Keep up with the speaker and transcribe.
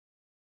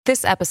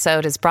This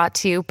episode is brought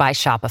to you by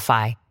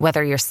Shopify.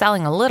 Whether you're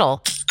selling a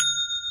little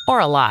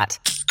or a lot,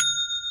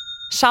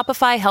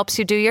 Shopify helps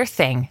you do your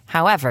thing,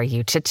 however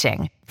you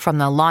cha-ching. From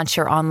the launch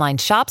your online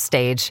shop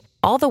stage,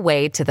 all the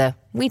way to the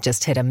we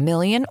just hit 1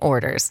 million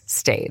orders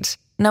stage.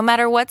 No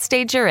matter what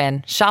stage you're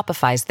in,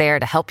 Shopify's there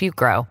to help you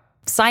grow.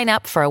 Sign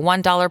up for a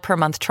 $1 per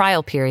month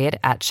trial period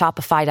at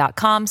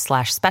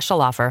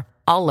shopify.com/special offer,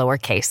 all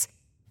lowercase.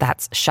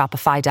 That's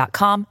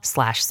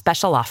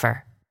shopify.com/special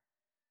offer.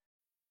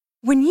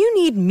 When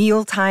you need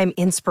mealtime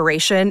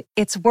inspiration,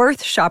 it's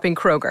worth shopping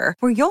Kroger,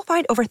 where you'll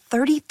find over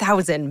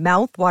 30,000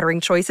 mouth-watering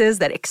choices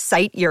that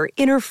excite your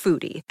inner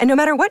foodie. And no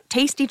matter what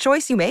tasty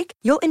choice you make,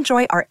 you'll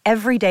enjoy our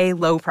everyday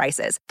low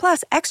prices,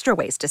 plus extra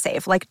ways to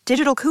save, like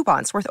digital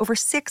coupons worth over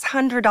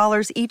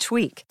 $600 each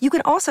week. You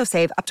can also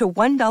save up to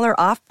 $1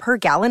 off per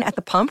gallon at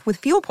the pump with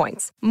fuel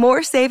points.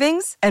 More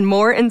savings and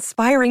more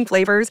inspiring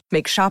flavors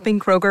make shopping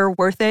Kroger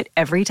worth it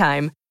every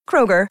time.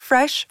 Kroger,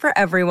 fresh for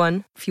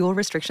everyone. Fuel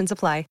restrictions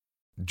apply.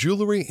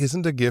 Jewelry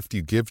isn't a gift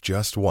you give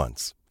just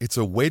once. It's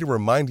a way to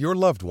remind your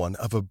loved one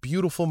of a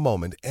beautiful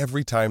moment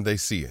every time they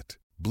see it.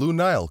 Blue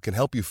Nile can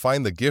help you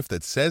find the gift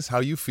that says how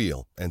you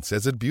feel and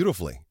says it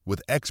beautifully,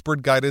 with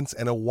expert guidance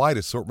and a wide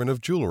assortment of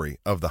jewelry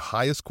of the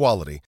highest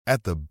quality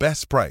at the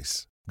best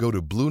price. Go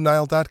to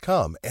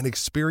BlueNile.com and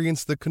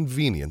experience the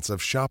convenience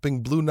of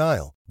shopping Blue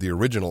Nile, the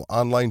original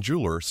online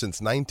jeweler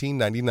since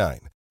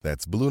 1999.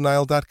 That's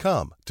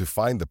BlueNile.com to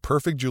find the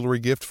perfect jewelry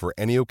gift for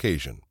any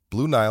occasion.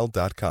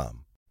 BlueNile.com.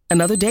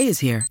 Another day is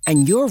here,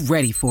 and you're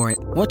ready for it.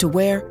 What to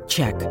wear?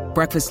 Check.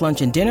 Breakfast,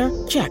 lunch, and dinner?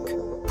 Check.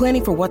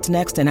 Planning for what's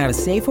next and how to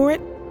save for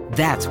it?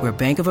 That's where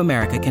Bank of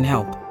America can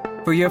help.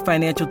 For your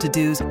financial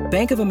to-dos,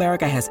 Bank of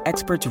America has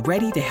experts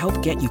ready to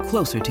help get you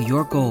closer to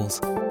your goals.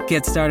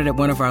 Get started at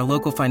one of our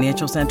local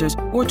financial centers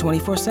or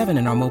 24/7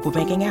 in our mobile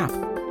banking app.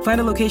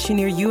 Find a location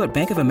near you at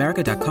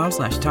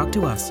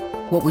bankofamerica.com/talktous.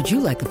 What would you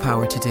like the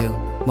power to do?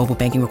 Mobile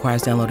banking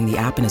requires downloading the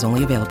app and is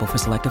only available for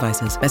select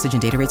devices. Message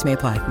and data rates may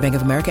apply. Bank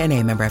of America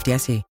N.A., member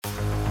FDIC.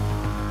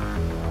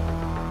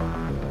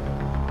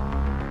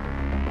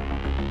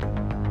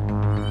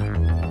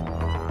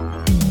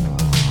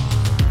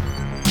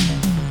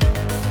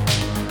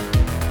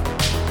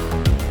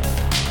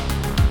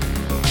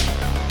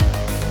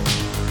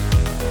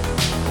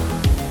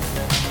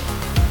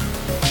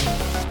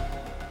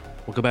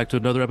 Welcome back to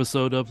another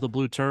episode of The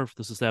Blue Turf.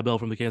 This is Thad Bell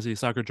from the Kansas City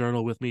Soccer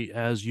Journal. With me,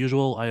 as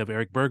usual, I have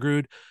Eric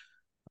Bergrud,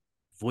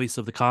 voice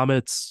of the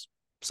Comets,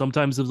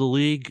 sometimes of the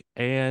league,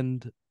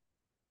 and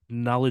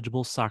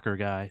knowledgeable soccer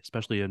guy,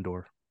 especially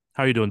indoor.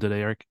 How are you doing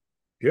today, Eric?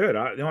 Good.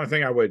 The only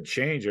thing I would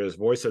change is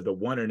voice of the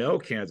 1-0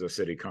 Kansas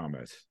City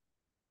Comets.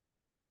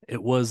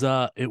 It was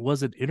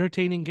an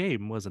entertaining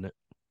game, wasn't it?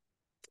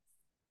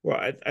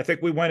 Well, I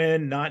think we went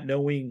in not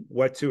knowing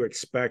what to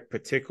expect,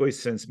 particularly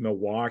since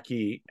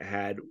Milwaukee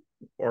had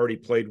already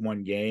played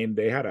one game.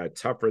 They had a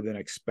tougher than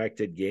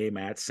expected game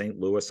at St.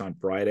 Louis on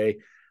Friday,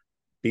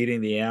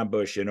 beating the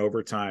Ambush in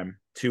overtime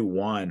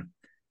 2-1.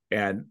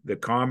 And the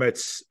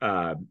Comets,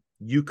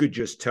 you could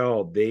just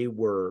tell they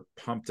were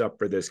pumped up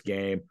for this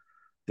game.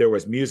 There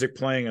was music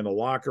playing in the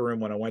locker room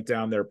when I went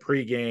down there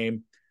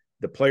pregame.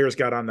 The players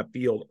got on the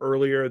field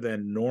earlier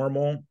than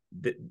normal.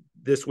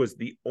 This was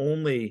the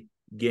only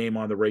game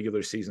on the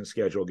regular season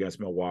schedule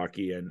against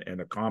Milwaukee, and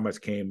the Comets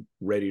came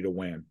ready to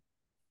win.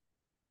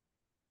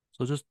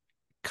 So just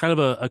kind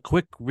of a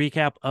quick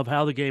recap of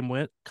how the game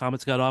went.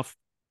 Comets got off,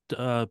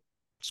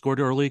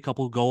 scored early, a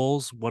couple of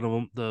goals. One of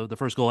them, the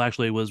first goal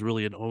actually was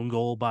really an own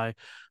goal by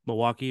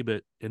Milwaukee,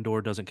 but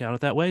indoor doesn't count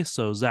it that way.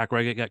 So Zach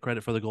Reggett got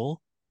credit for the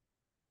goal.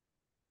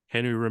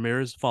 Henry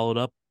Ramirez followed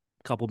up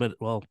a couple minutes,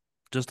 well,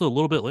 just a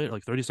little bit later,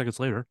 like 30 seconds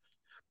later,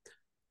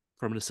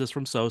 from an assist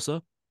from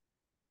Sosa.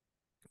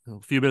 A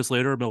few minutes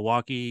later,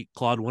 Milwaukee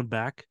clawed one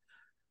back.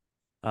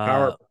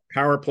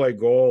 Power play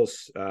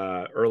goals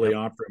early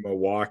on for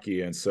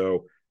Milwaukee. And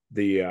so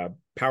the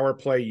power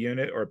play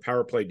unit or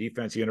power play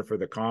defense unit for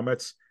the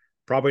Comets,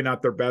 probably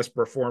not their best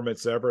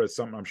performance ever. It's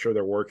something I'm sure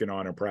they're working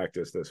on in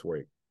practice this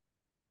week.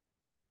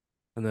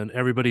 And then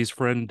everybody's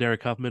friend,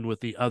 Derek Huffman, with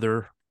the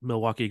other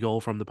Milwaukee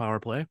goal from the power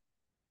play.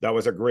 That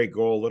was a great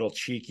goal, a little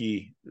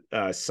cheeky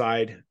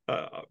side,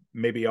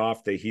 maybe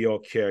off the heel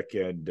kick.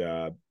 And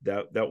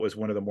that was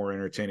one of the more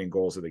entertaining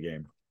goals of the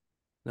game.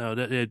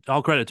 No,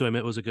 all credit to him.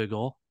 It was a good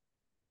goal.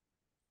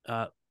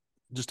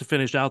 Just to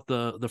finish out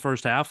the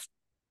first half,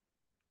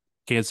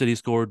 Kansas City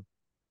scored.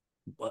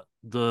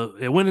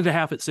 It went into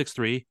half at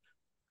 6-3.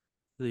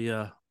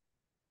 The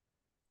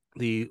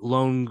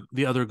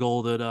other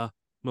goal that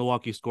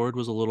Milwaukee scored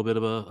was a little bit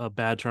of a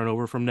bad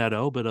turnover from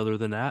Neto, but other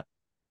than that,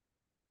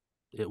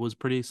 it was a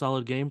pretty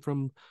solid game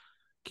from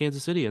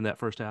Kansas City in that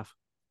first half.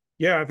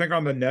 Yeah, I think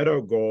on the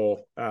Neto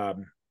goal,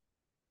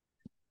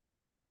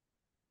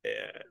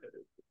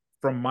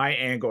 from my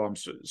angle,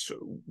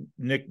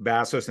 Nick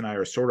Bassos and I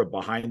are sort of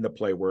behind the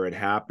play where it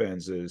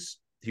happens. Is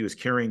he was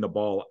carrying the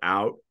ball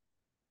out.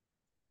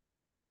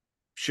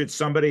 Should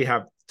somebody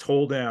have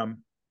told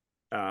him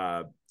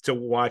to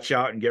watch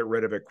out and get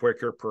rid of it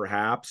quicker,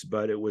 perhaps,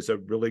 but it was a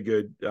really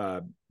good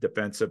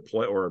defensive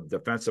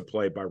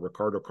play by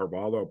Ricardo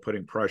Carvalho,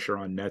 putting pressure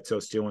on Neto,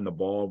 stealing the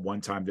ball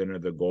one time into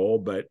the goal.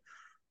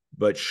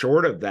 But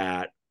short of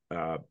that,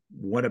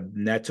 one of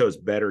Neto's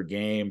better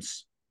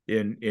games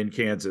in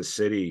Kansas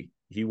City.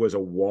 He was a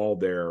wall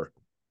there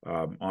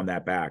on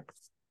that back.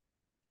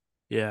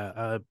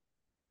 Yeah,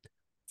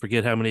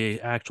 forget how many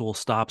actual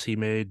stops he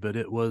made, but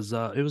it was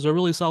a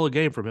really solid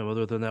game from him,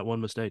 other than that one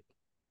mistake.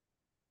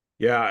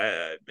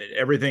 Yeah,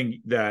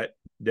 everything that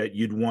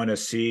you'd want to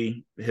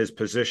see. His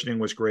positioning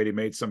was great. He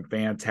made some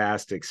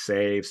fantastic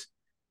saves,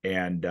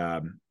 and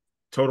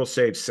total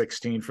saves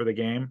 16 for the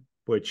game,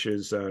 which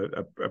is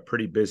a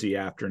pretty busy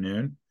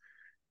afternoon.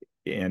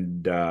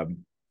 And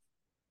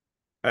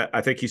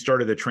I think he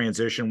started the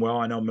transition well.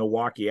 I know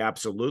Milwaukee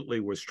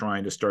absolutely was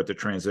trying to start the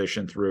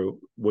transition through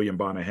William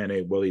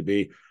Bonahene, Willie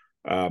B.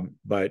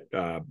 But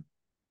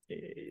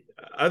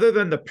other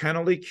than the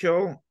penalty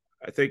kill,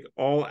 I think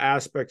all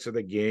aspects of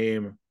the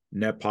game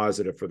net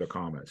positive for the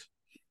Comets.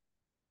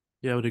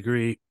 Yeah, I would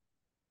agree.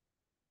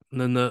 And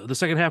then the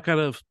second half kind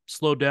of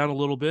slowed down a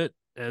little bit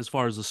as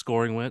far as the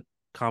scoring went.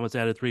 Comets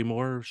added 3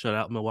 more, shut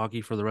out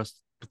Milwaukee for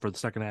the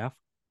second half.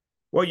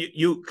 Well,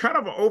 you kind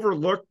of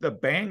overlooked the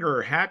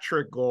banger hat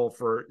trick goal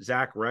for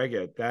Zach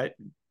Reggett.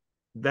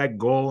 That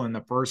goal in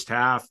the first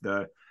half,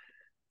 the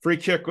free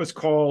kick was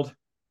called.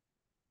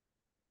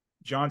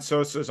 John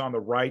Sosa's on the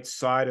right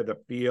side of the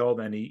field,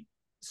 and he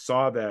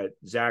saw that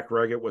Zach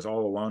Reggett was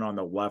all alone on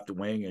the left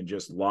wing and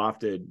just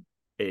lofted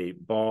a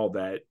ball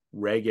that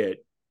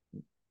Reggett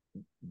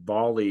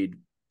volleyed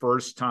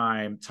first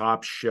time,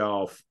 top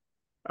shelf.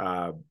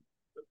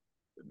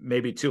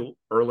 Maybe too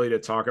early to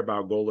talk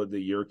about goal of the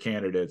year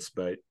candidates,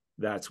 but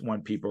that's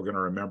one people are going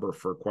to remember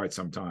for quite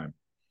some time.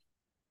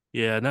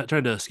 Yeah, not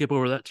trying to skip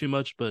over that too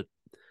much, but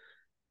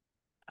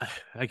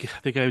I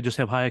think I just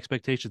have high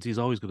expectations. He's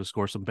always going to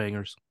score some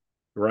bangers.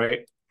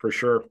 Right, for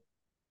sure.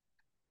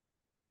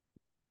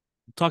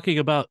 Talking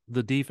about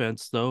the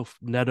defense, though,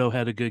 Neto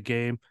had a good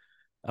game.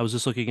 I was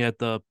just looking at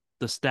the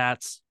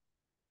stats.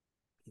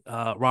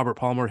 Robert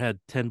Palmer had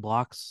 10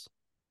 blocks.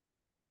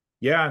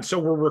 Yeah, and so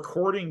we're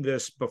recording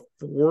this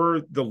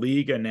before the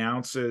league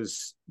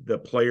announces the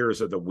players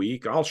of the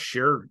week. I'll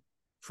share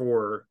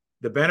for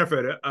the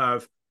benefit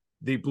of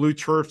the Blue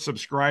Turf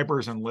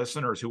subscribers and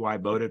listeners who I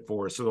voted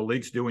for. So the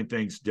league's doing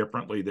things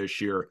differently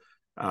this year.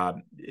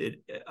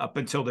 Up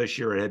until this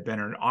year, it had been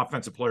an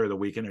offensive player of the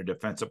week and a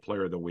defensive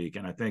player of the week.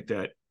 And I think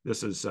that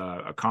this is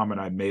a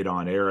comment I made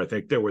on air. I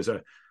think there was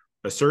a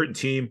certain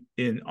team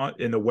in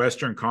the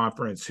Western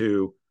Conference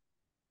who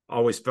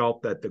always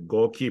felt that the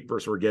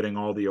goalkeepers were getting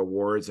all the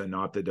awards and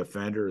not the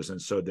defenders.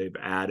 And so they've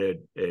added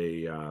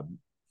a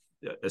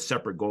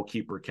separate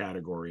goalkeeper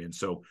category. And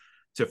so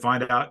to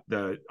find out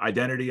the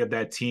identity of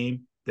that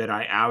team that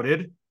I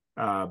outed,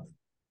 and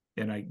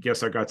I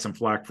guess I got some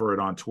flack for it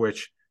on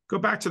Twitch, go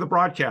back to the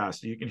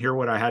broadcast. You can hear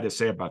what I had to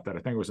say about that. I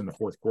think it was in the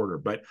fourth quarter.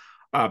 But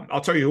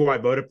I'll tell you who I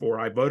voted for.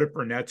 I voted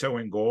for Neto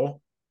in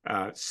goal,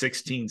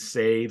 16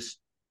 saves,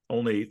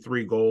 only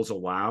 3 goals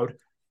allowed.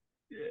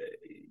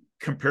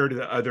 Compared to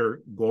the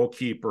other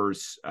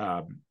goalkeepers,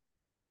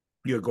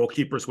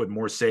 goalkeepers with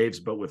more saves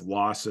but with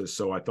losses.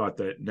 So I thought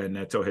that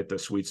Neto hit the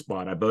sweet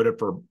spot. I voted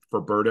for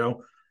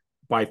Berto,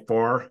 by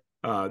far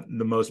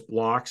the most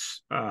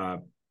blocks,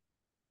 10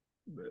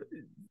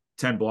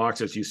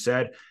 blocks, as you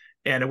said.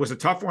 And it was a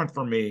tough one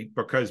for me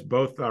because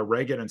both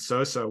Reagan and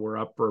Sosa were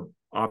up for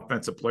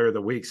offensive player of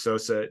the week.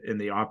 Sosa in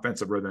the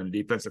offensive rather than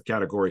defensive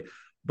category.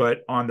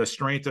 But on the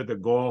strength of the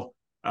goal,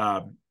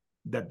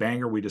 that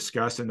banger we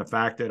discussed, and the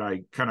fact that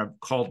I kind of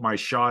called my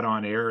shot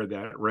on air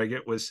that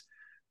Reggett was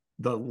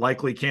the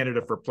likely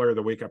candidate for player of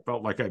the week, I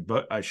felt like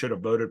I should have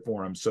voted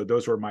for him. So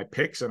those were my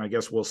picks, and I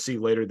guess we'll see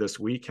later this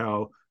week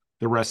how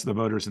the rest of the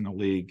voters in the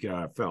league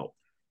felt.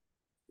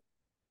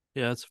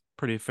 Yeah, that's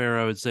pretty fair,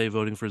 I would say,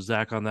 voting for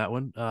Zach on that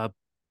one.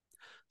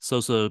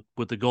 Sosa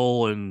with the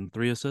goal and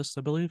 3 assists,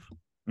 I believe,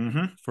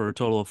 for a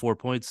total of 4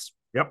 points.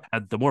 Yep.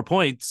 Had the more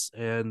points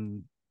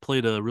and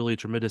played a really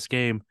tremendous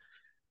game.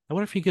 I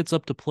wonder if he gets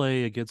up to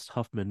play against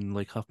Huffman,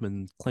 like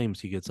Huffman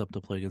claims he gets up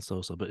to play against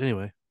Sosa. But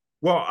anyway.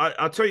 Well,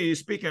 I'll tell you,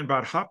 speaking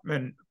about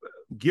Huffman,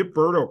 give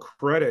Berto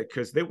credit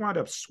because they wound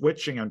up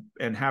switching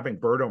and having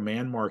Berto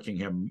man-marking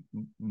him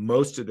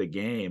most of the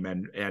game.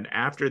 And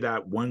after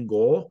that one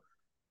goal,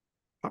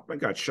 Huffman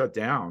got shut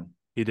down.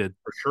 He did.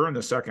 For sure in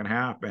the second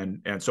half.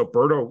 And so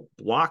Berto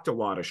blocked a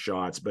lot of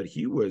shots, but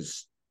he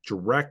was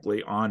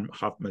directly on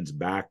Huffman's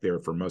back there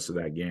for most of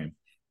that game.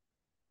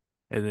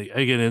 And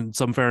again, in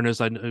some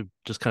fairness, I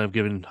just kind of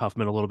giving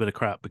Huffman a little bit of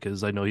crap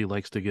because I know he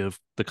likes to give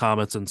the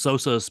Comets and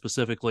Sosa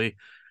specifically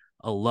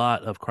a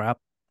lot of crap.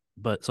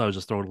 But so I was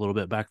just throwing a little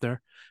bit back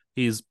there.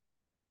 He's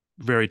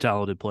a very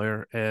talented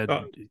player, and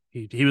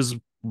he was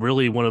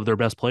really one of their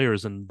best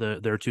players in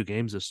their 2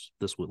 games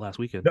this last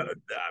weekend.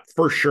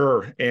 For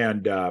sure.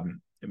 And I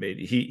mean,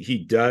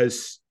 he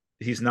does.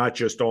 He's not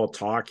just all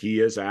talk.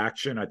 He is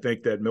action. I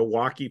think that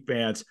Milwaukee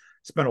fans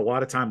spent a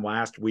lot of time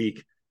last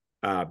week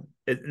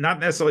not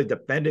necessarily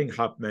defending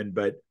Huffman,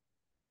 but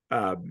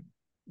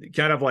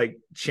kind of like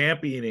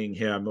championing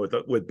him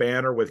with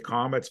banner with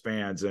Comets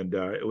fans, and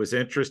it was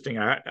interesting.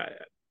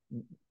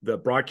 The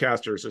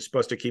broadcasters are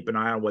supposed to keep an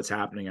eye on what's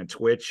happening on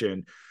Twitch,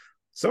 and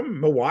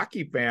some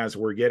Milwaukee fans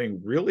were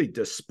getting really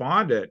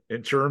despondent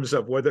in terms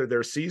of whether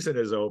their season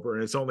is over,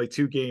 and it's only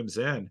 2 games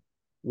in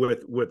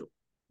with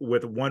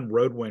one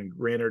road win,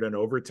 granted an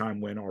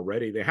overtime win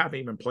already. They haven't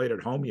even played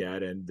at home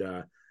yet, and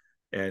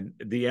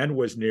the end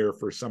was near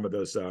for some of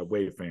those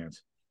Wave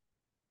fans.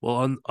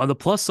 Well, on the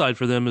plus side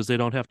for them is they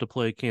don't have to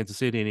play Kansas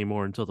City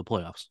anymore until the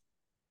playoffs.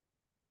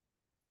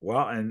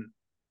 Well,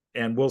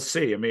 and we'll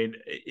see. I mean,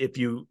 if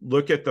you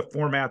look at the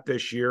format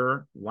this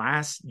year,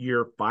 last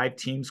year 5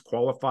 teams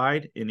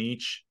qualified in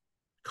each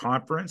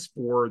conference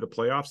for the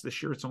playoffs.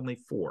 This year it's only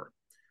 4.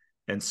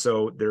 And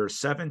so there are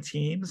 7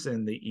 teams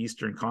in the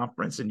Eastern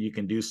Conference, and you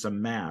can do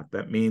some math.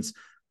 That means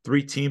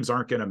 3 teams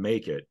aren't going to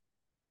make it.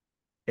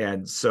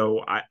 And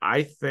so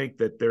I think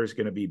that there's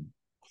going to be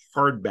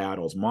hard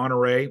battles.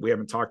 Monterey, we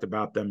haven't talked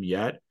about them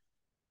yet.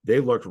 They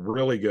looked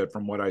really good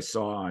from what I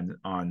saw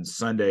on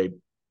Sunday,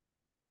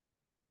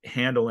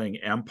 handling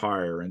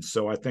Empire. And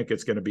so I think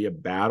it's going to be a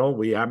battle.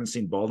 We haven't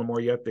seen Baltimore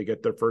yet. They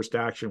get their first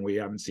action. We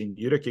haven't seen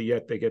Utica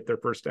yet. They get their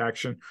first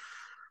action.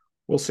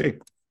 We'll see.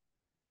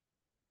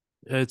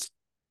 It's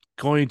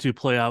going to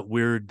play out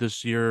weird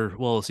this year.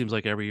 Well, it seems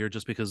like every year,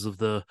 just because of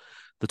the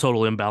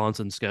total imbalance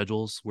in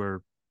schedules,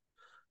 where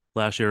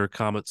last year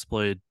Comets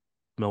played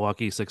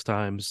Milwaukee 6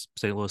 times,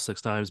 St. Louis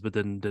 6 times, but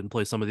then didn't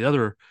play some of the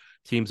other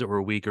teams that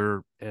were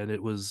weaker. And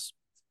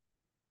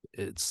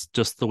it's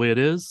just the way it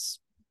is.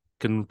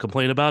 Can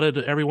complain about it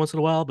every once in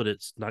a while, but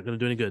it's not going to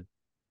do any good.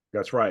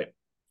 That's right.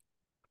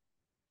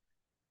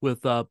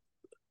 With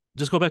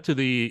just go back to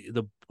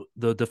the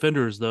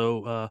defenders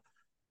though.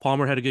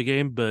 Palmer had a good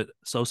game, but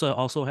Sosa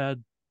also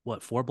had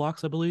 4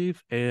 blocks, I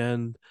believe,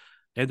 and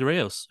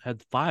Andreas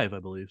had 5, I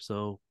believe.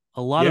 So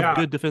a lot of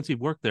good defensive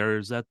work there.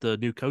 Is that the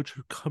new coach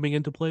coming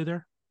into play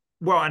there?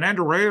 Well, and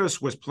Andreas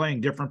was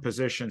playing different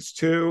positions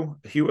too.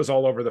 He was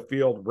all over the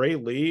field. Ray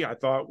Lee, I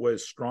thought,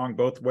 was strong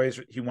both ways.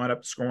 He wound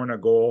up scoring a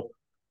goal.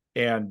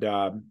 And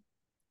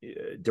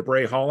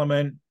DeBray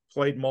Holloman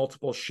played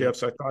multiple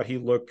shifts. I thought he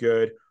looked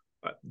good.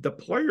 The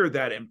player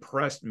that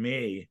impressed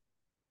me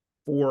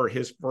for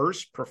his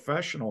first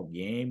professional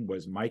game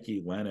was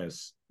Mikey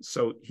Lennis.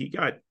 So he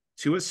got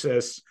 2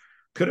 assists,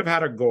 could have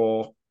had a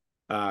goal.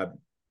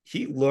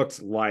 He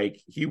looked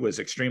like he was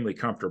extremely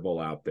comfortable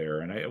out there.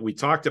 And we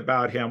talked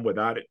about him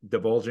without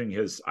divulging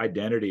his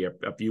identity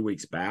a few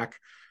weeks back.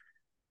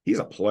 He's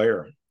a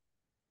player.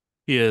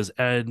 He is.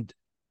 And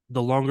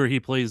the longer he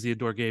plays the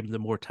indoor game, the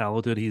more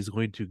talented he's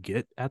going to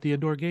get at the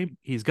indoor game.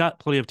 He's got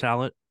plenty of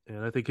talent,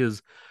 and I think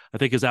his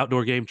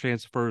outdoor game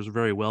transfers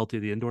very well to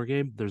the indoor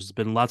game. There's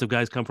been lots of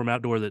guys come from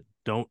outdoor that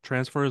don't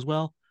transfer as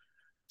well,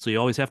 so you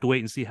always have to wait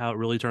and see how it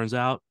really turns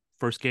out.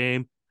 First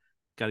game,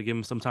 got to give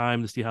him some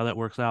time to see how that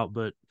works out.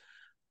 But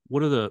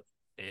I'm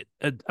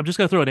just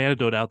going to throw an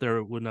anecdote out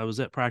there. When I was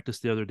at practice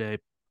the other day,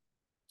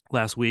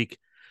 last week,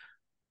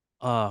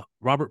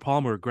 Robert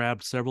Palmer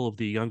grabbed several of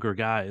the younger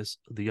guys,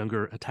 the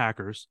younger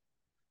attackers,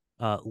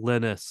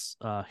 Lennis,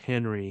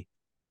 Henry,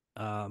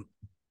 a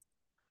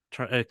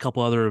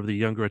couple other of the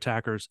younger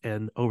attackers,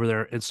 and over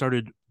there and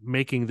started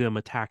making them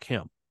attack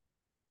him,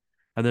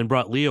 and then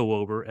brought Leo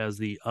over as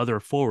the other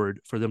forward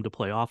for them to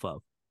play off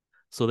of.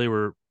 So they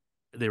would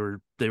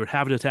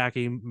have to attack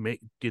him,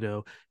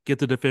 get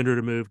the defender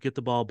to move, get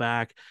the ball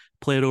back,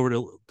 play it over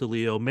to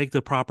Leo, make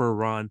the proper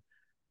run.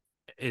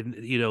 And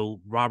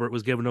Robert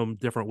was giving them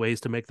different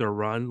ways to make their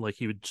run. Like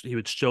he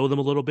would show them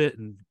a little bit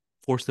and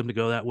force them to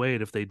go that way,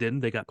 and if they didn't,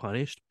 they got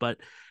punished. But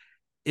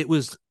it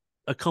was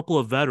a couple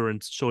of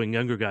veterans showing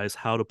younger guys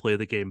how to play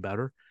the game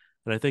better,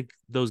 and I think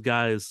those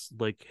guys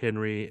like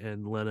Henry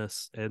and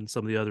Lennis and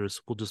some of the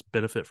others will just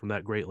benefit from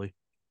that greatly.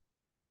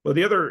 Well,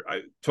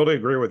 I totally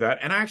agree with that,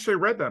 and I actually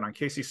read that on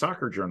Casey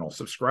Soccer Journal.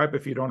 Subscribe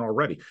if you don't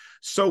already.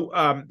 So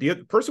the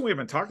other person we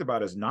haven't talked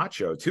about is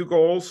Nacho. 2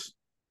 goals.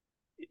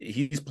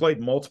 He's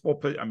played multiple.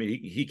 I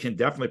mean, he can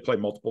definitely play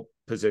multiple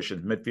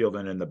positions, midfield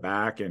and in the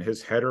back. And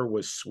his header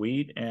was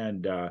sweet.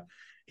 And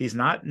he's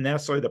not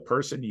necessarily the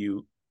person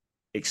you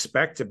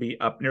expect to be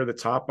up near the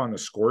top on the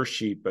score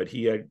sheet, but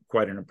he had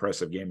quite an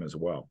impressive game as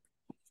well.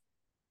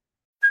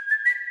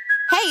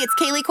 Hey, it's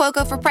Kaylee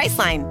Cuoco for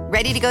Priceline.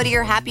 Ready to go to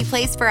your happy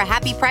place for a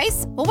happy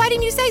price? Well, why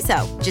didn't you say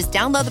so? Just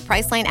download the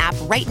Priceline app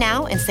right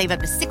now and save up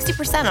to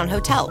 60% on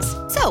hotels.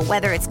 So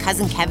whether it's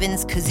Cousin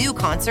Kevin's Kazoo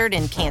Concert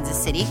in Kansas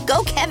City,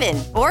 go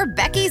Kevin, or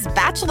Becky's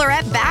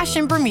Bachelorette Bash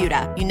in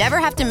Bermuda, you never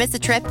have to miss a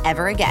trip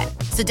ever again.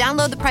 So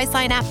download the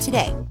Priceline app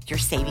today. Your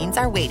savings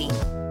are waiting.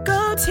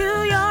 Go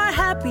to your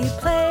happy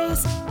place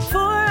for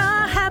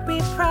a happy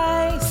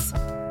price.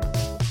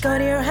 Go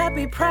to your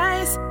happy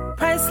price,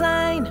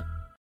 Priceline.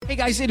 Hey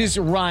guys, it is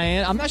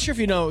Ryan. I'm not sure if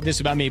you know this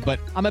about me, but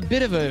I'm a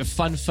bit of a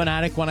fun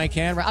fanatic when I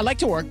can. I like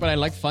to work, but I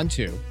like fun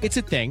too. It's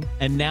a thing.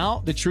 And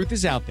now the truth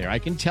is out there. I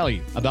can tell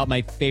you about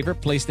my favorite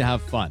place to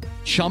have fun.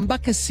 Chumba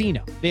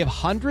Casino. They have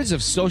hundreds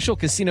of social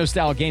casino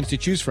style games to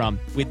choose from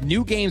with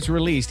new games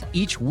released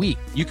each week.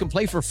 You can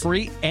play for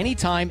free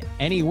anytime,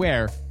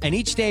 anywhere, And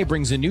each day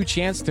brings a new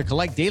chance to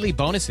collect daily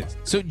bonuses.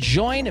 So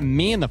join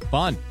me in the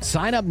fun.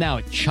 Sign up now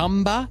at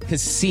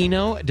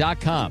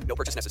ChumbaCasino.com. No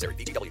purchase necessary.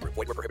 VGW Group.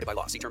 Void where prohibited by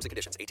law. See terms and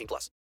conditions.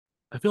 18+.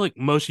 I feel like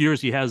most years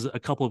he has a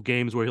couple of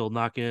games where he'll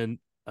knock in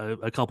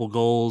a couple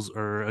goals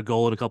or a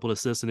goal and a couple of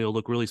assists, and he'll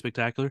look really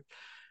spectacular.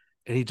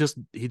 And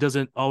he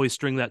doesn't always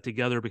string that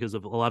together because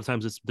of a lot of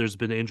times there's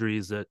been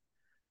injuries that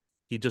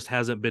he just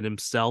hasn't been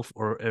himself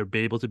or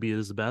been able to be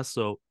his best.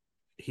 So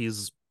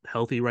he's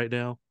healthy right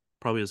now,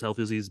 probably as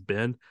healthy as he's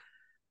been.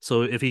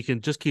 So if he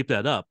can just keep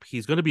that up,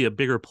 he's going to be a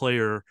bigger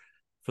player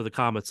for the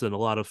Comets than a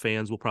lot of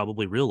fans will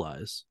probably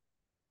realize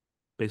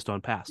based on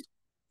past.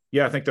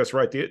 Yeah, I think that's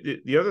right.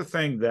 The other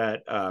thing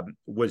that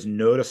was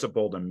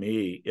noticeable to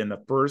me in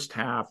the first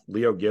half,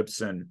 Leo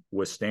Gibson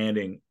was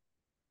standing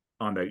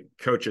on the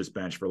coach's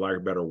bench, for lack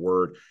of a better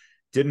word,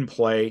 didn't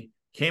play,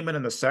 came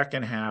in the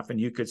second half,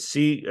 and you could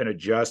see an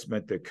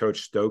adjustment that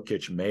Coach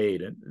Stokic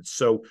made. And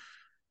so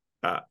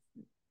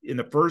in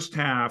the first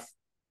half,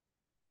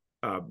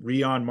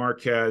 Rion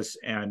Marquez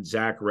and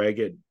Zach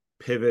Reggett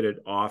pivoted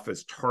off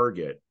as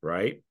target,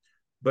 right?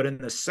 But in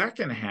the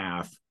second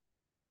half,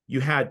 you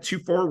had two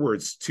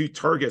forwards, two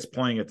targets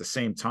playing at the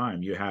same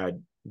time. You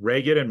had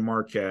Reggett and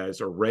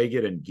Marquez, or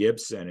Reggett and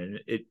Gibson, and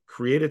it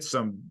created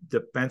some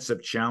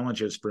defensive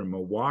challenges for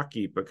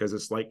Milwaukee because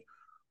it's like,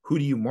 who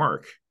do you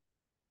mark?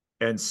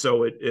 And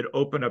so it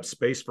opened up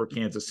space for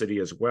Kansas City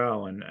as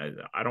well. And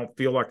I don't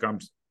feel like I'm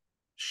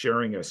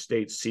sharing a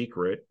state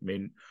secret. I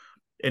mean,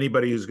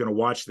 anybody who's going to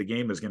watch the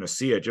game is going to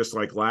see it. Just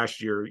like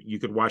last year, you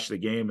could watch the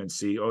game and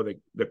see,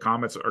 the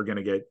Comets are going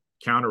to get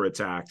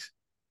counterattacked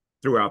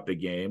throughout the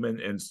game.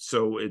 And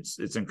so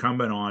it's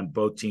incumbent on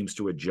both teams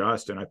to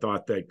adjust. And I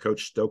thought that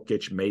Coach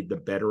Stokic made the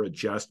better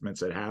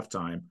adjustments at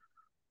halftime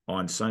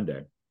on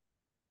Sunday.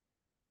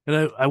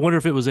 And I wonder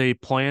if it was a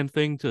planned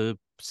thing to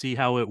see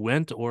how it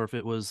went, or if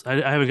it was, I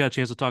haven't got a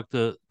chance to talk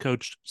to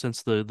Coach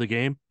since the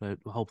game.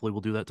 Hopefully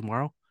we'll do that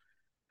tomorrow.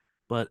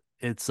 But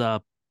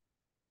it'll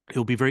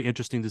be very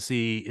interesting to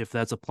see if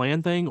that's a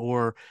planned thing,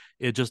 or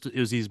it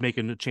was he's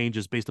making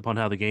changes based upon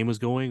how the game was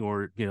going,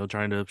 or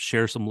trying to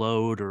share some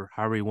load, or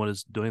however he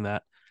was doing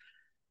that.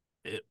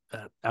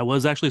 I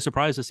was actually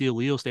surprised to see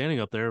Leo standing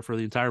up there for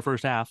the entire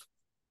first half,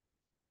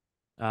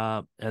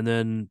 and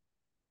then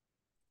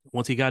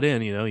once he got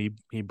in,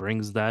 he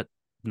brings that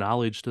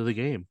knowledge to the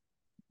game.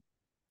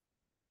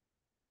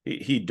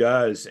 He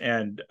does.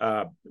 And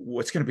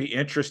what's going to be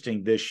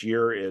interesting this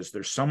year is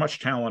there's so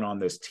much talent on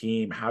this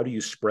team. How do you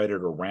spread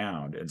it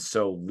around? And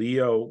so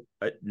Leo,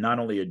 not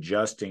only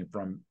adjusting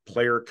from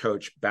player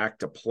coach back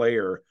to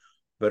player,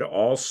 but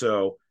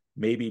also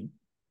maybe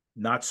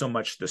not so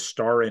much the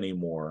star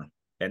anymore,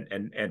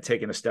 and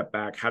taking a step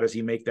back. How does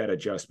he make that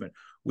adjustment?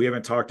 We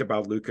haven't talked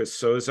about Lucas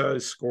Souza, who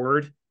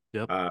scored.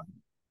 Yep.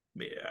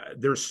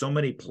 There's so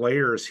many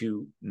players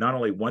who not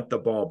only want the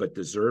ball but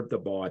deserve the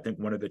ball. I think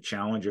one of the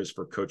challenges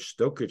for Coach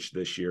Stokic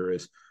this year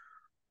is,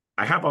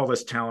 I have all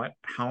this talent.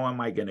 How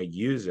am I going to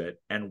use it?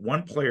 And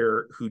one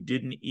player who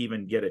didn't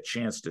even get a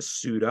chance to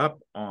suit up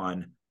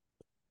on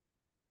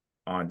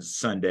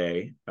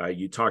Sunday,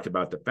 you talked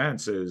about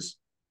defense, is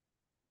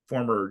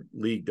former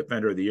league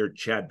defender of the year,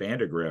 Chad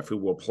Vandegrift, who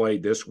will play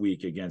this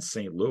week against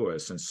St.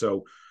 Louis. And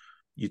so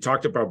you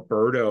talked about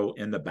Berto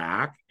in the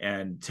back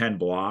and 10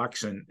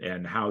 blocks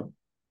and how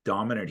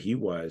dominant he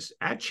was.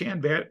 Add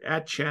Chad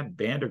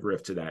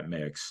Vandegrift to that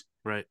mix.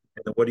 Right.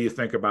 And what do you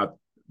think about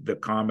the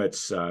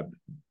Comets'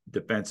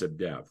 defensive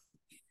depth?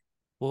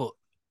 Well,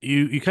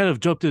 you kind of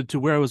jumped into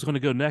where I was going to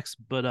go next,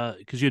 but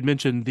because you had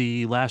mentioned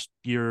the last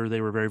year they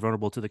were very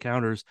vulnerable to the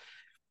counters.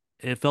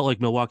 It felt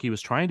like Milwaukee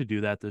was trying to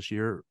do that this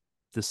year,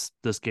 this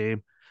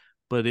game,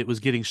 but it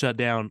was getting shut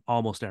down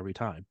almost every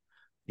time.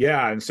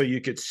 Yeah, and so you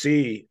could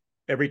see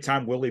every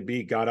time Willie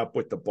B got up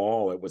with the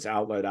ball, it was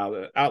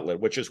outlet,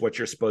 which is what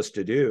you're supposed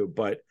to do.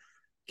 But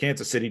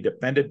Kansas City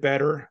defended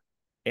better.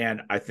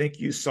 And I think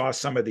you saw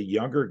some of the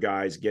younger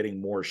guys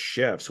getting more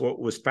shifts. What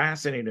was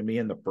fascinating to me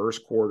in the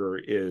first quarter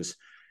is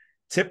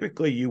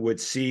typically you would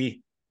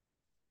see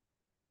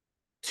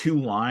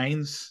two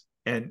lines,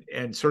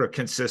 and sort of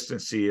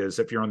consistency is,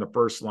 if you're on the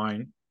first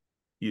line,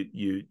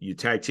 you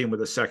tag team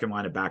with the second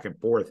line and back and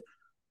forth.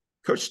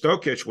 Coach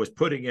Stokic was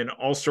putting in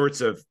all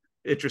sorts of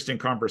interesting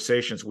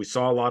conversations. We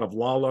saw a lot of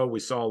Lalo. We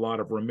saw a lot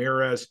of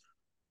Ramirez.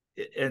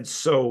 And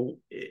so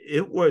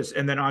it was,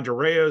 and then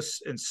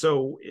Andreas. And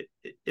so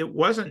it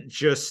wasn't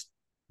just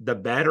the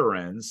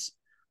veterans.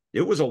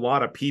 It was a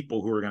lot of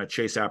people who were going to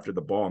chase after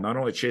the ball, not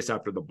only chase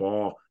after the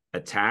ball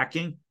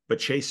attacking, but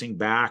chasing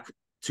back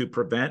to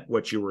prevent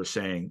what you were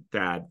saying,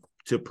 Thad,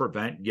 to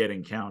prevent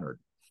getting countered.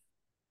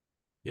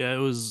 Yeah, it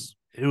was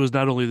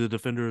not only the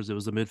defenders, it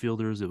was the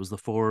midfielders, it was the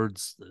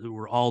forwards.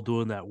 We're all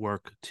doing that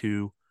work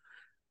to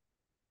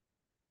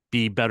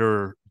be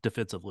better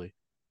defensively.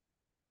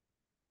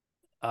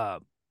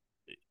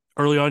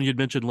 Early on, you'd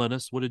mentioned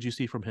Lennis. What did you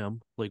see from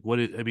him? Like,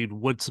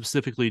 what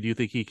specifically do you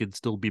think he could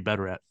still be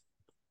better at?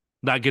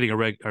 Not getting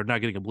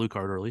a blue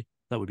card early.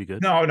 That would be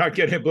good. No, not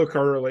getting a blue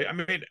card early. I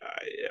mean,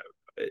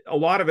 a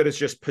lot of it is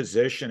just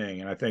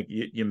positioning. And I think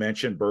you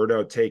mentioned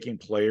Berto taking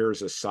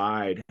players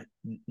aside,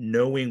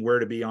 knowing where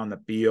to be on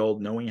the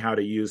field, knowing how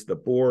to use the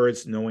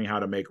boards, knowing how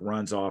to make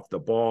runs off the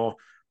ball.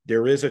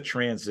 There is a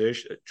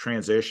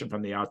transition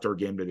from the outdoor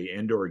game to the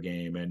indoor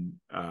game. And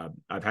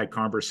I've had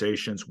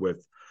conversations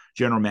with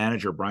general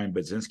manager Brian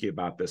Budzinski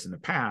about this in the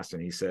past.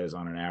 And he says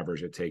on an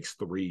average, it takes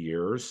 3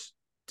 years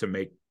to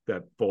make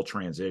that full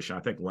transition. I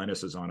think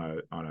Lennis is on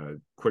a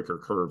quicker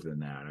curve than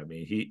that. I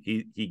mean,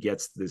 he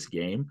gets this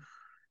game.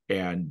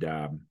 And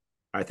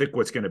I think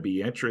what's going to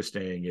be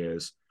interesting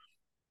is,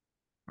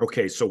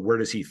 okay, so where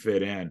does he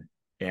fit in?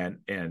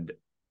 And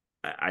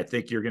I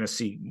think you're going to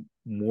see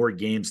more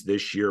games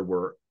this year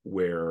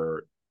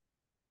where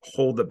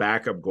hold the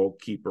backup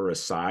goalkeeper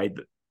aside,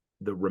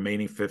 the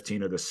remaining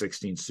 15 or the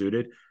 16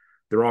 suited,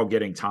 they're all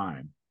getting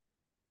time.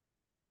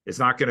 It's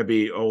not going to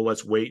be, oh,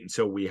 let's wait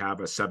until we have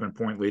a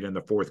 7-point lead in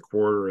the fourth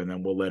quarter and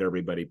then we'll let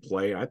everybody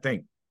play. I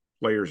think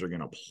players are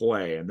going to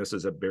play, and this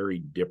is a very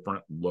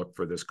different look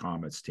for this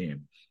Comets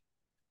team.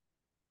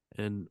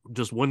 And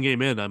just one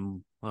game in,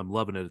 I'm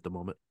loving it at the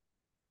moment.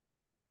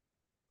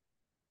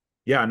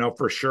 Yeah, no,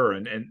 for sure.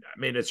 And I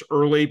mean, it's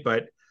early,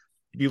 but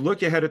if you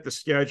look ahead at the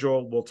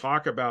schedule, we'll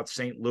talk about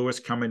St. Louis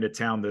coming to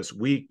town this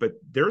week, but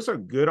there's a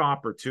good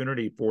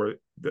opportunity for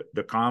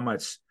the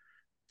Comets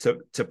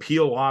to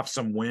peel off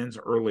some wins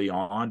early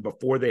on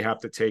before they have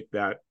to take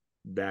that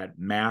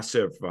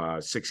massive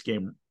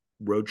 6-game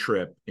road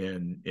trip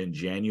in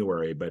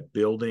January. But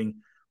building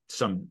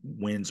some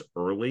wins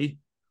early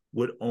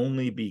would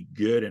only be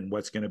good in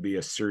what's going to be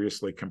a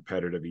seriously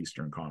competitive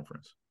Eastern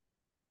Conference.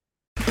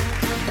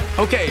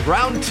 Okay,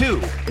 round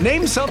 2.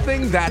 Name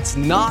something that's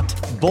not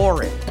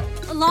boring.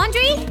 A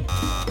laundry?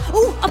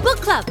 Ooh, a book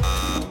club.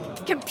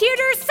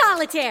 Computer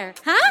solitaire,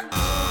 huh?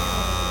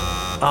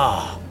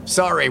 Ah,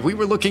 sorry, we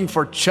were looking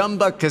for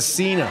Chumba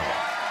Casino.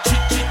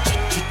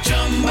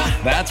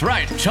 That's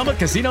right,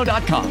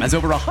 ChumbaCasino.com has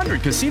over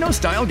 100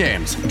 casino-style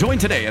games. Join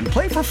today and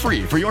play for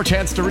free for your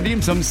chance to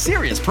redeem some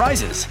serious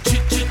prizes.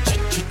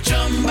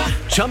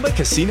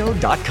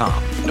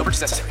 ChumbaCasino.com. No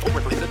purchase necessary. Void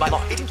where prohibited by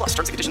law. 18+ terms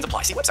and conditions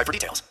apply. See website for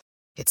details.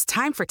 It's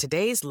time for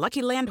today's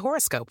Lucky Land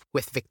horoscope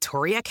with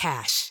Victoria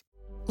Cash.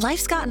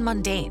 Life's gotten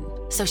mundane,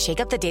 so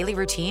shake up the daily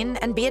routine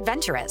and be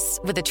adventurous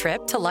with a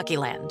trip to Lucky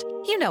Land.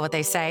 You know what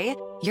they say,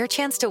 your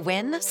chance to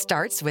win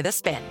starts with a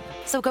spin.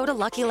 So go to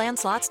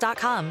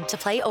LuckyLandSlots.com to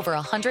play over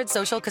 100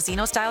 social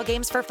casino-style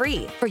games for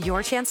free for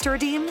your chance to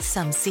redeem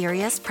some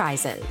serious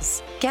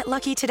prizes. Get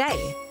lucky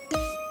today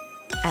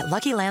at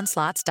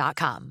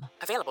LuckyLandSlots.com.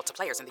 Available to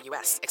players in the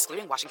U.S.,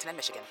 excluding Washington and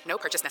Michigan. No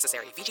purchase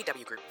necessary.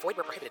 VGW Group. Void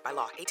where prohibited by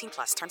law.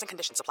 18+. Terms and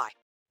conditions apply.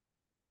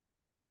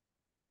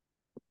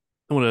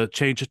 I want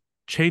to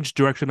change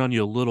direction on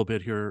you a little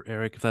bit here,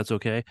 Eric, if that's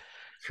okay.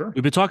 Sure.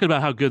 We've been talking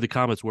about how good the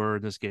Comets were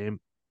in this game.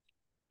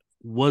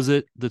 Was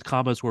it the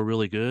Comets were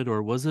really good,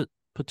 or was it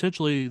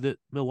potentially that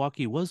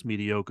Milwaukee was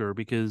mediocre?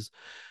 Because,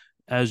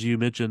 as you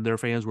mentioned, their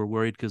fans were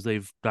worried because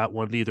they've not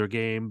won either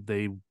game.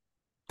 They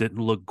didn't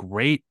look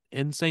great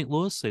in St.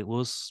 Louis. St.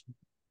 Louis,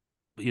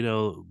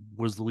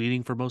 was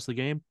leading for most of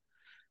the game.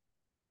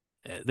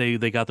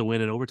 They got the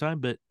win in overtime,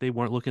 but they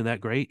weren't looking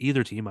that great,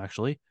 either team,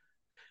 actually.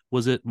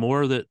 Was it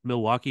more that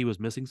Milwaukee was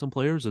missing some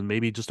players and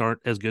maybe just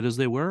aren't as good as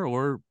they were,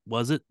 or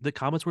was it the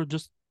Comets were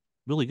just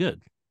really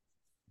good?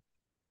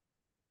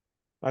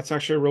 That's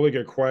actually a really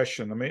good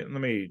question. Let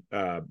me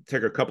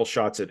take a couple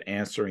shots at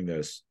answering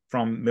this.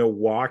 From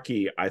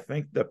Milwaukee, I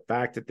think the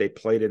fact that they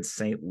played in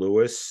St.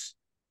 Louis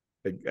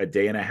a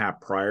day and a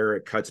half prior,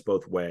 it cuts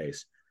both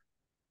ways.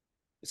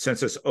 Since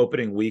this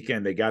opening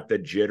weekend, they got the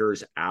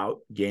jitters out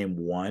game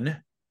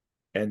 1.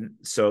 And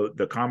so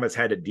the Comets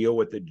had to deal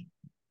with the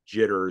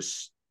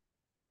jitters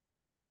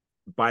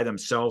by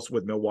themselves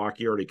with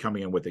Milwaukee already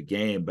coming in with a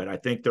game. But I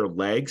think their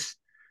legs,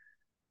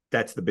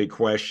 that's the big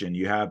question.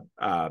 You have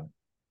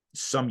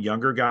some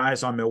younger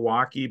guys on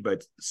Milwaukee,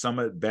 but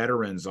some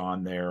veterans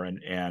on there,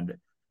 and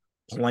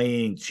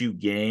playing 2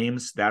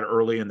 games that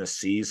early in the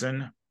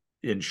season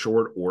in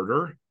short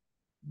order,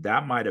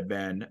 that might have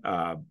been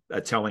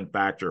a telling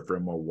factor for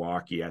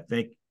Milwaukee. I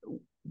think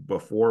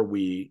before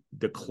we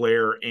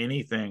declare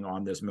anything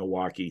on this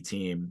Milwaukee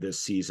team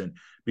this season,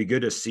 be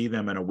good to see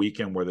them in a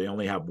weekend where they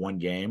only have 1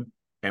 game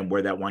and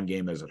where that 1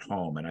 game is at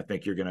home. And I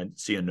think you're going to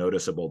see a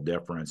noticeable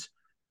difference.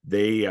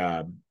 They,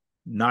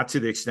 not to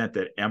the extent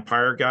that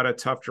Empire got a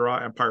tough draw.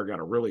 Empire got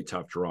a really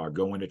tough draw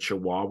going to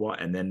Chihuahua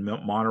and then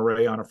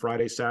Monterey on a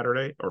Friday,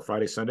 Sunday.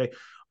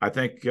 I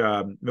think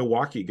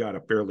Milwaukee got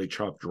a fairly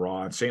tough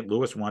draw, and St.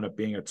 Louis wound up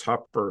being a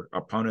tougher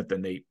opponent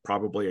than they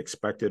probably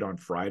expected on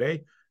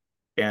Friday.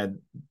 And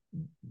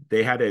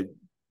they had to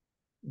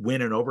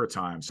win in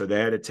overtime, so they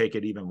had to take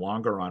it even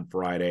longer on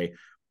Friday.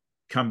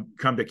 Come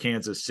to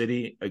Kansas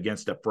City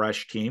against a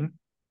fresh team.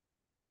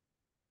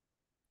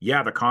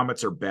 Yeah, the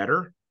Comets are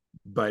better,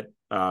 but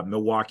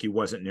Milwaukee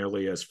wasn't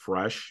nearly as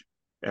fresh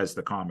as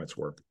the Comets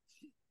were.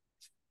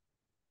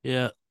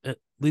 Yeah, at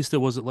least it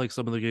wasn't like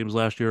some of the games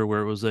last year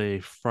where it was a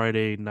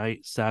Friday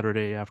night,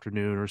 Saturday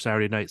afternoon, or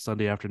Saturday night,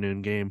 Sunday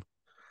afternoon game.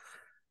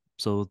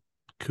 So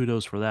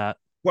kudos for that.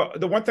 Well,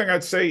 the one thing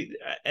I'd say,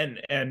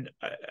 and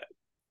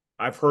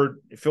I've heard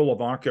Phil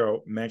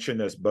Levanko mention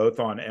this both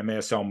on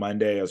MASL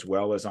Monday as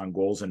well as on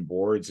Goals and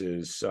Boards,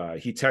 is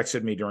he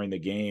texted me during the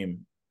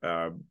game,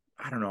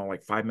 I don't know,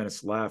 like 5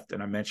 minutes left,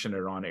 and I mentioned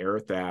it on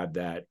Airthad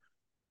that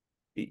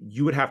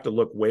you would have to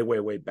look way, way,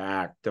 way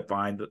back to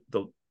find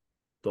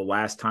the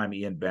last time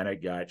Ian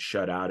Bennett got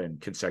shut out in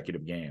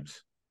consecutive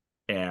games.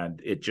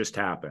 And it just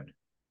happened.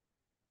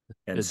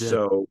 And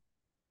so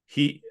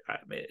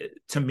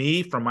to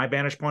me, from my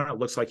vantage point, it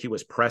looks like he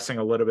was pressing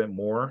a little bit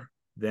more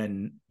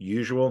than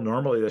usual.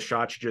 Normally the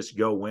shots just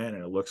go in,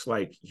 and it looks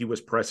like he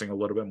was pressing a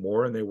little bit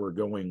more, and they were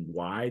going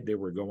wide, they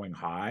were going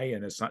high,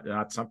 and it's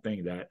not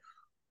something that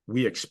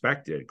we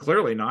expected.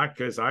 Clearly not,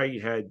 because I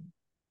had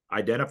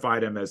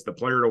identified him as the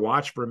player to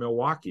watch for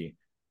Milwaukee.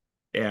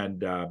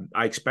 And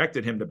I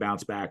expected him to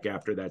bounce back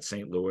after that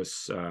St.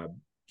 Louis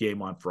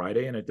game on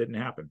Friday, and it didn't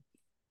happen.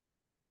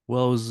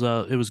 Well,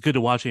 it was good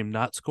to watch him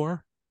not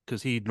score,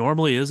 because he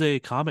normally is a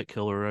comic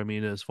killer. I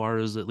mean, as far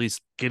as at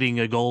least getting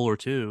a goal or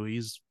two,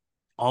 he's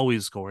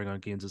always scoring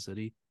on Kansas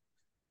City.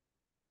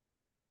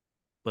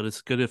 But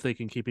it's good if they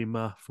can keep him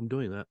from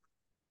doing that.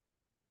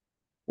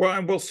 Well,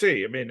 and we'll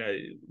see. I mean,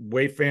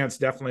 Wave fans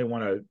definitely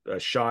want a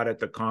shot at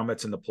the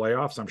Comets in the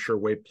playoffs. I'm sure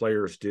Wave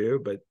players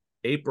do, but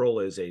April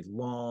is a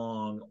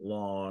long,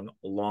 long,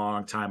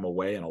 long time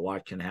away, and a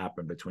lot can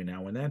happen between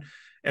now and then.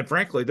 And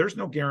frankly, there's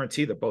no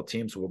guarantee that both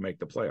teams will make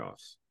the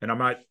playoffs. And I'm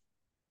not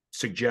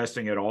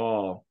suggesting at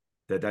all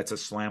that that's a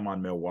slam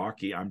on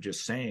Milwaukee. I'm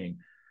just saying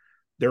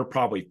there are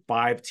probably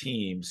 5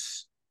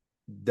 teams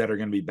that are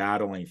going to be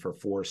battling for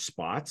 4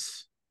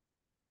 spots.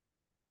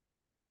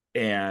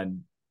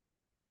 And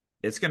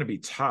it's going to be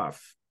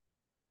tough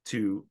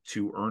to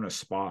earn a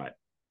spot,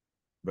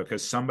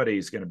 because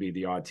somebody's going to be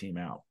the odd team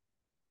out.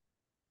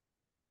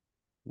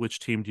 Which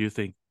team do you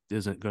think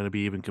isn't going to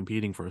be even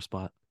competing for a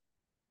spot?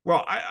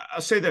 Well,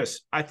 I'll say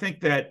this. I think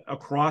that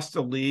across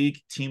the league,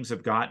 teams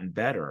have gotten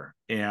better.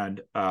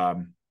 And I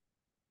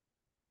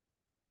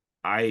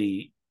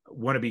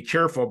want to be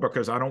careful,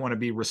 because I don't want to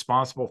be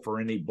responsible for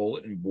any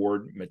bulletin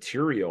board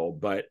material.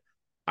 But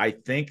I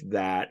think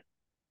that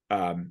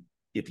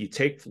if you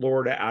take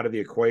Florida out of the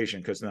equation,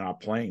 because they're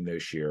not playing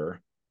this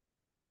year,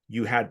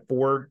 you had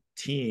 4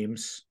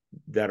 teams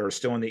that are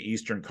still in the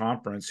Eastern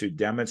Conference who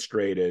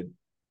demonstrated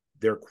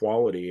their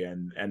quality,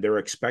 and they're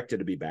expected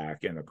to be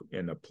back in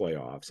the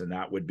playoffs. And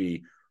that would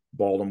be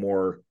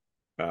Baltimore,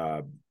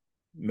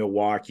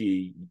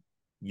 Milwaukee,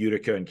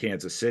 Utica, and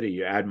Kansas City.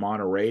 You add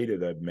Monterey to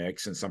the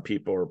mix, and some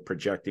people are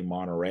projecting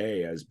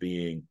Monterey as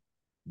being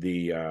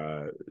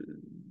the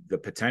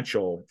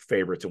potential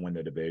favorite to win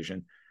the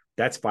division.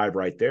 That's 5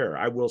 right there.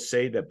 I will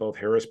say that both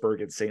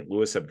Harrisburg and St.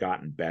 Louis have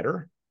gotten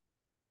better.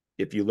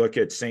 If you look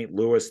at St.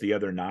 Louis the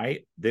other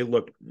night, they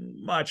looked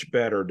much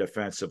better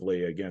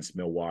defensively against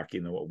Milwaukee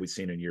than what we've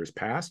seen in years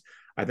past.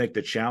 I think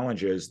the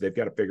challenge is they've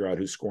got to figure out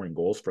who's scoring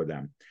goals for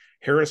them.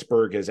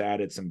 Harrisburg has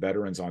added some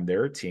veterans on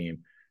their team.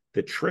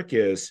 The trick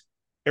is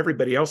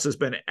everybody else has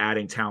been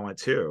adding talent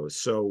too.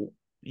 So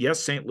yes,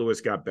 St. Louis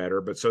got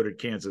better, but so did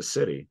Kansas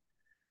City.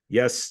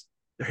 Yes,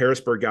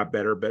 Harrisburg got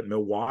better, but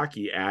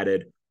Milwaukee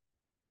added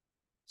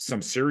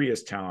some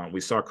serious talent. We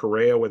saw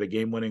Correa with a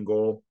game-winning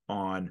goal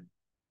on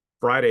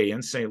Friday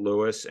in St.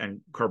 Louis,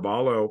 and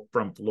Carvalho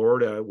from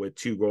Florida with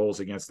 2 goals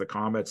against the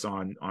Comets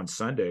on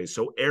Sunday.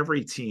 So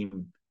every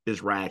team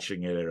is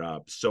ratcheting it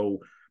up. So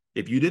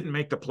if you didn't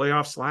make the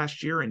playoffs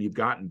last year and you've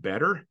gotten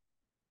better,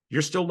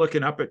 you're still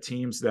looking up at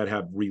teams that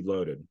have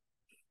reloaded.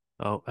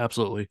 Oh,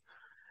 absolutely.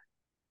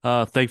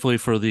 Thankfully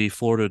for the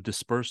Florida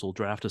dispersal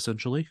draft,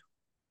 essentially,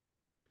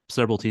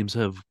 several teams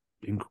have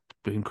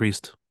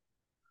increased.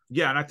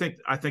 Yeah, and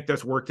I think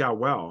that's worked out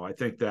well. I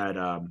think that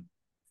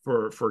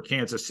for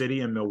Kansas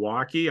City and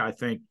Milwaukee, I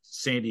think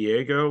San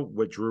Diego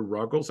with Drew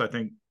Ruggles, I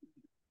think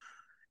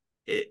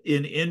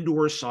in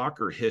indoor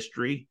soccer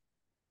history,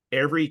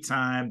 every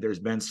time there's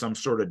been some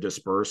sort of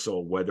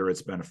dispersal, whether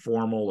it's been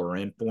formal or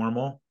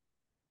informal,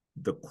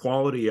 the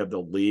quality of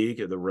the league,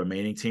 of the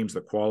remaining teams,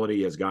 the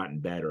quality has gotten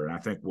better. And I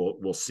think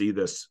we'll see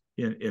this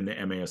in the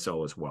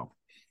MASL as well.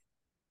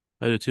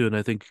 I do too. And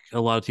I think a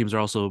lot of teams are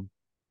also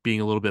being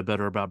a little bit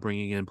better about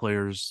bringing in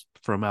players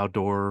from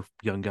outdoor,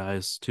 young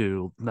guys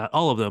too. Not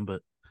all of them,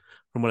 but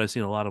from what I've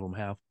seen, a lot of them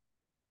have.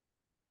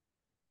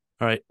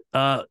 All right.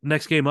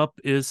 Next game up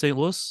is St.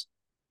 Louis.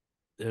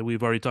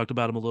 We've already talked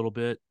about them a little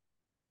bit.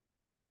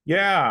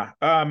 Yeah.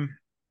 A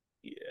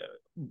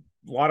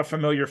lot of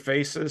familiar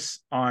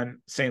faces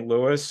on St.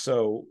 Louis.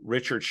 So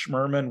Richard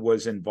Schmerman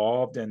was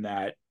involved in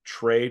that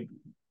trade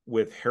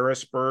with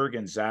Harrisburg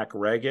and Zach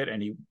Reggett,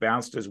 and he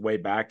bounced his way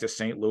back to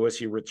St. Louis.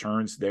 He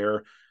returns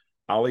there.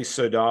 Ali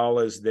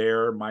Sodal is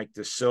there. Mike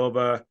Da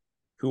Silva,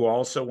 who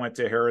also went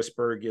to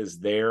Harrisburg, is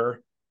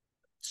there.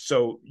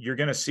 So you're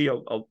going to see a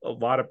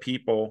lot of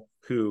people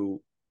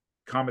who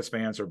Comets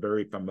fans are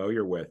very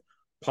familiar with.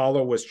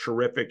 Paulo was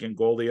terrific in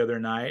goal the other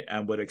night,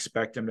 and would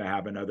expect him to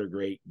have another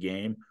great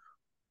game.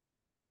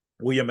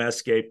 William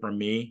Escape, for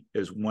me,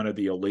 is one of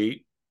the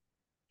elite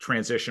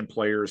transition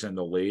players in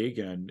the league,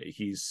 and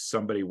he's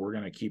somebody we're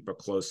going to keep a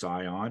close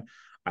eye on.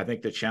 I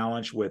think the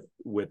challenge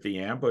with the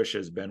ambush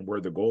has been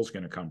where the goal's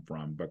going to come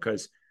from,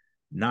 because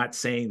not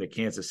saying that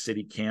Kansas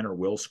City can or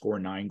will score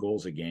 9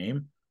 goals a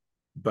game,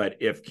 but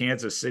if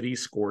Kansas City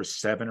scores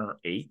 7 or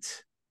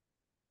 8,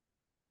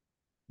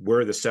 where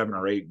are the 7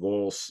 or 8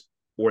 goals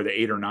or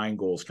the 8 or 9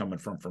 goals coming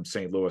from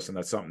St. Louis? And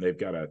that's something they've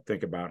got to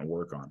think about and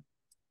work on.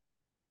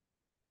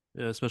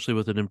 Yeah, especially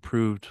with an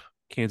improved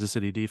Kansas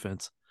City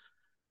defense.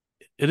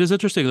 It is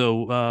interesting,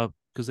 though,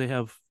 because they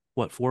have,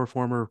 4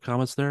 former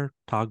Comets there?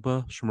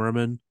 Togba,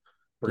 Schmerman,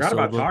 Forgot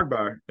about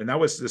Togba, and that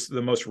was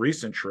the most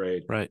recent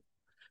trade. Right.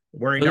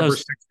 Wearing number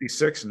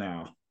 66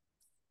 now.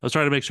 I was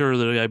trying to make sure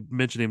that I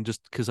mentioned him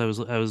just because I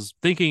was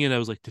thinking, and I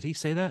was like, did he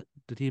say that?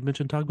 Did he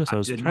mention Togba? So I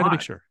was trying to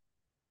make sure.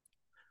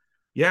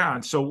 Yeah,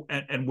 and so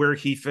and where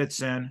he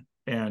fits in,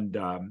 and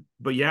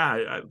but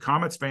yeah,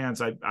 Comets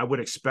fans, I would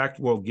expect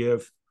will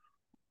give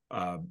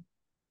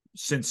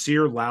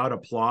sincere, loud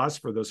applause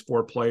for those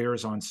 4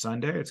 players on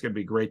Sunday. It's going to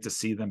be great to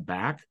see them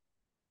back,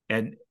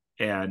 and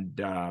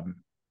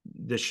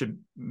this should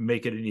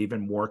make it an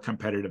even more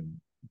competitive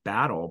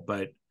battle.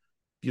 But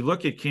if you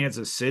look at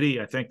Kansas City,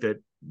 I think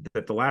that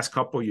the last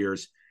couple of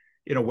years,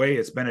 in a way,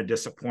 it's been a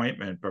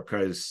disappointment,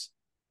 because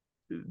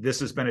this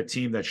has been a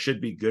team that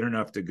should be good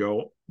enough to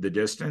go the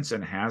distance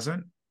and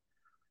hasn't.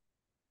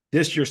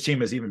 This year's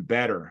team is even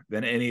better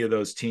than any of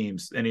those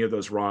teams, any of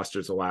those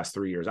rosters the last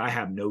 3 years. I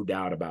have no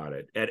doubt about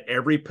it. At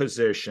every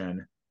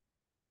position,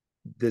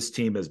 this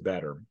team is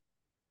better.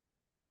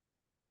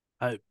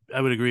 I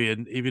would agree.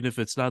 And even if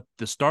it's not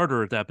the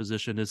starter at that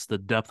position, it's the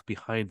depth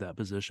behind that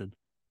position.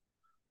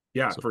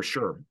 Yeah, for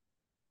sure.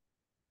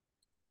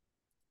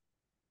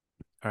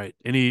 All right.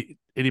 Any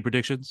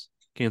predictions?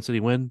 Kansas City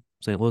win?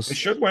 St. Louis? They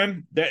should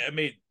win. I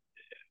mean,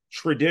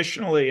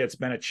 traditionally, it's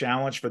been a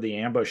challenge for the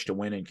ambush to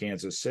win in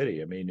Kansas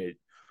City. I mean,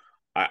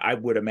 I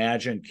would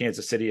imagine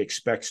Kansas City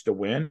expects to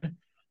win.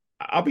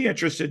 I'll be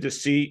interested to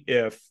see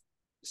if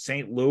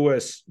St.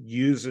 Louis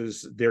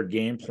uses their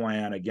game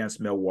plan against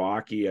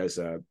Milwaukee as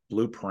a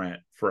blueprint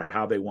for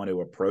how they want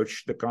to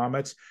approach the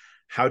Comets.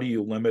 How do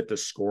you limit the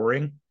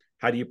scoring?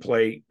 How do you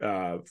play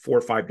 4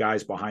 or 5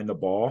 guys behind the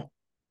ball?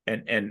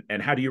 And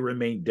how do you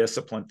remain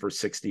disciplined for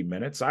 60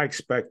 minutes? I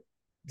expect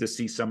to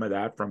see some of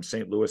that from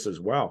St. Louis as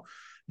well.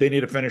 They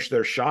need to finish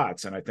their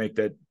shots. And I think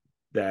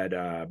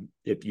that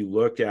if you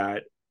look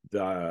at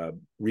the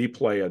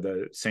replay of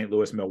the St.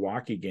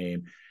 Louis-Milwaukee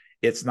game,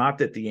 it's not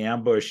that the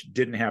ambush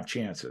didn't have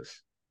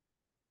chances.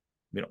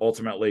 I mean,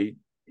 ultimately,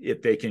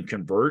 if they can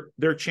convert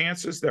their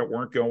chances that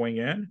weren't going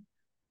in,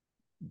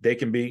 they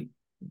can be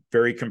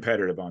very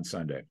competitive on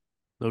Sunday.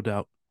 No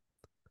doubt.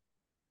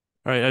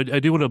 All right, I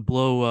do want to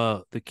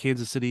blow the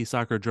Kansas City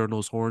Soccer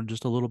Journal's horn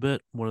just a little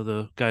bit. One of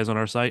the guys on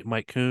our site,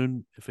 Mike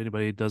Kuhn, if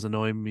anybody doesn't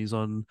know him, he's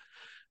on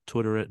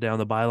Twitter at Down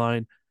the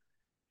Byline,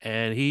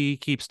 and he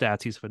keeps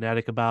stats. He's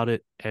fanatic about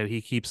it, and he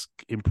keeps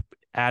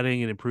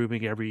adding and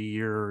improving every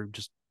year.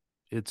 Just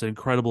it's an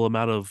incredible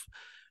amount of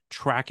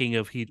tracking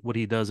of what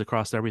he does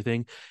across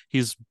everything.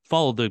 He's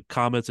followed the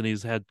Comets, and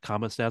he's had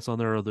comment stats on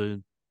there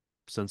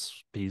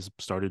since he's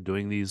started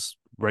doing these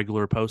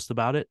regular posts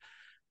about it.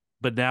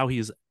 But now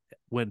he's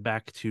went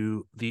back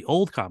to the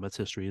old Comets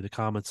history, the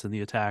Comets and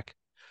the attack.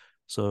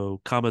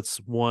 So Comets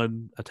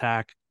 1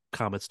 attack,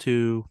 Comets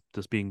 2,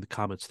 this being the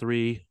Comets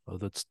 3. Oh,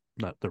 that's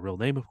not the real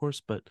name, of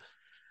course, but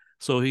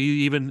so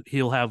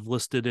he'll have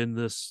listed in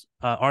this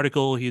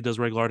article. He does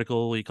a regular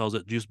article. He calls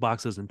it juice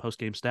boxes and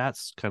post-game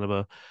stats, kind of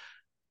a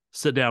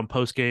sit down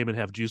post-game and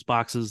have juice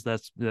boxes.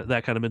 That's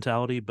that kind of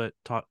mentality, but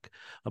talk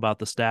about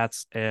the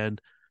stats.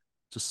 And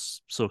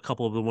just so a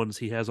couple of the ones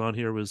he has on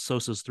here was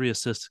Sosa's 3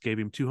 assists gave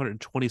him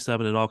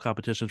 227 in all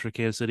competitions for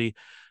Kansas City,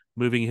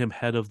 moving him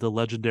ahead of the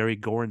legendary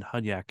Goran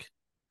Hunyak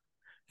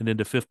and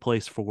into 5th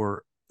place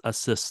for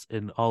assists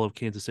in all of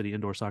Kansas City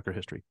indoor soccer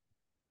history.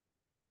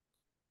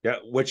 Yeah,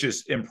 which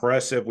is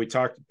impressive. We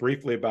talked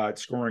briefly about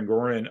scoring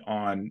Goran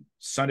on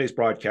Sunday's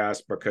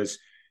broadcast because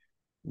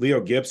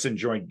Leo Gibson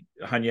joined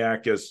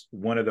Hunyak as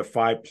one of the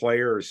 5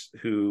 players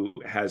who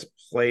has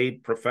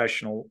played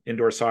professional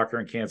indoor soccer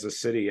in Kansas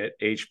City at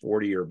age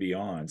 40 or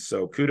beyond.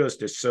 So kudos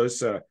to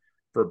Sosa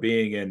for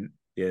being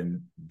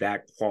in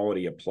that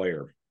quality of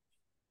player.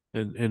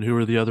 And who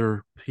are the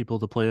other people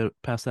to play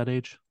past that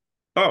age?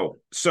 Oh,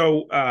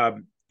 so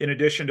in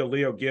addition to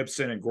Leo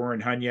Gibson and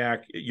Goran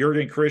Hunyak,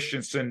 Jurgen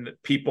Christensen,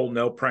 people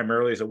know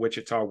primarily as a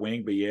Wichita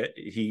wing, but yet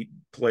he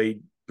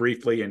played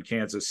briefly in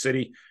Kansas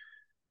City.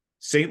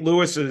 St.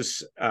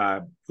 Louis's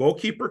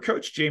goalkeeper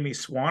coach, Jamie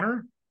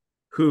Swanner,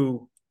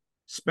 who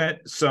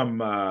spent some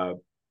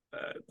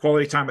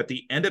quality time at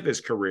the end of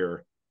his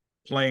career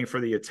playing for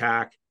the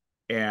attack.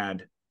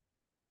 And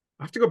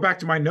I have to go back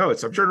to my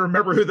notes. I'm trying to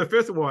remember who the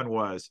 5th one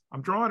was.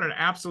 I'm drawing an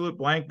absolute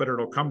blank, but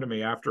it'll come to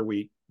me after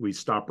we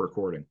stop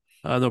recording.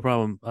 No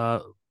problem.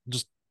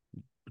 Just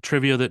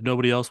trivia that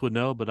nobody else would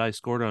know, but I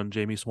scored on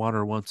Jamie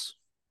Swanner once.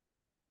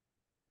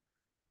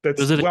 It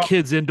was at a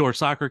kid's indoor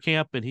soccer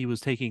camp, and he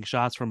was taking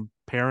shots from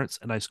parents,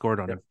 and I scored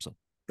on him. So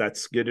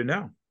that's good to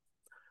know.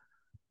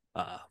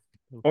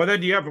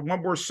 Then you have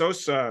one more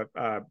Sosa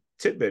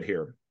tidbit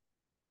here.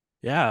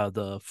 Yeah,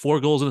 the 4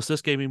 goals and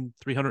assists gave him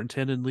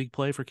 310 in league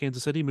play for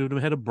Kansas City, moved him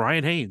ahead of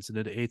Brian Haynes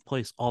into 8th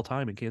place all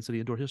time in Kansas City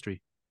indoor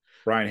history.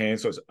 Brian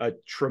Haynes was a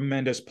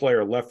tremendous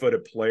player,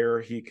 left-footed player.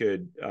 He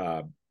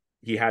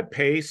had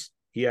pace,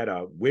 he had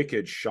a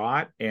wicked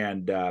shot,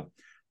 and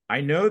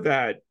I know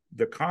that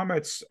the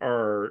Comets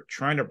are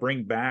trying to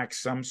bring back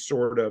some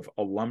sort of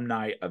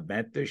alumni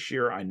event this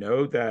year. I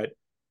know that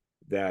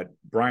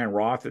Brian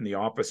Roth in the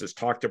office has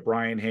talked to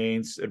Brian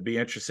Haynes. It'd be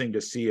interesting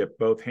to see if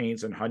both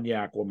Haynes and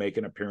Hunyak will make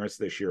an appearance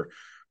this year.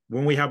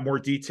 When we have more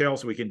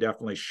details, we can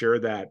definitely share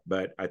that.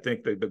 But I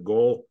think that the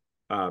goal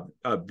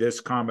of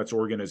this Comets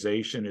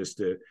organization is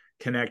to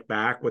connect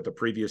back with the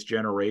previous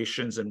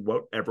generations in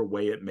whatever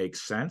way it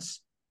makes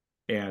sense.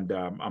 And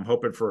I'm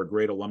hoping for a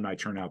great alumni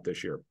turnout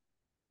this year.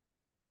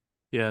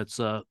 Yeah, it's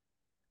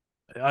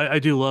I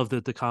do love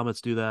that the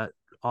Comets do that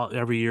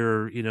every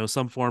year.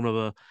 Some form of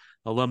a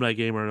alumni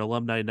game or an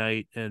alumni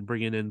night, and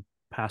bringing in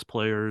past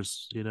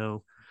players.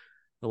 A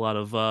lot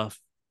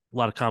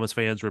of Comets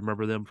fans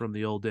remember them from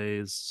the old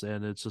days,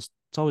 and it's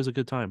always a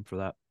good time for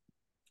that.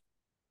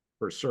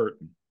 For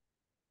certain.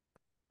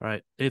 All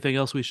right. Anything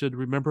else we should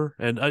remember?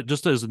 And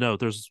just as a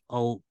note, there's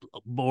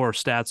more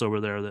stats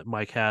over there that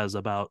Mike has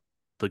about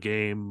the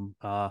game,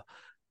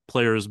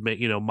 players,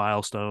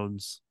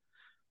 milestones.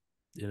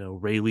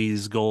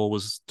 Rayleigh's goal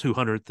was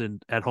 200th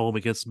at home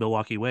against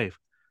Milwaukee Wave.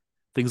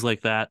 Things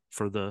like that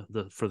for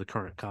the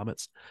current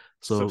Comets.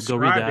 So subscribe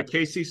go read that. to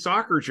KC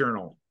Soccer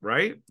Journal,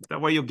 right?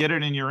 That way you'll get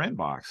it in your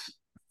inbox.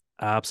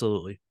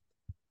 Absolutely.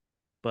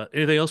 But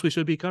anything else we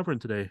should be covering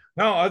today?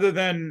 No, other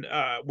than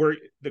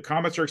the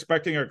Comets are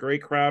expecting a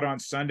great crowd on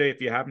Sunday. If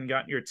you haven't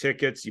gotten your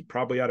tickets, you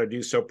probably ought to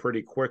do so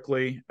pretty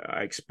quickly.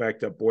 I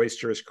expect a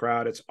boisterous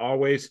crowd. It's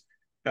always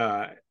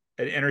an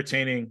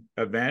entertaining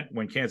event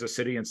when Kansas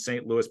City and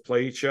St. Louis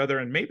play each other,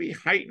 and maybe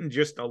heightened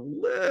just a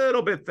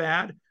little bit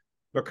that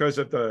because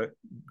of the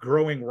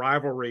growing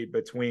rivalry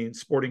between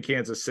Sporting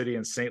Kansas City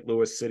and St.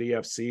 Louis City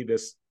FC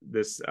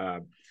this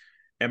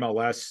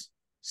MLS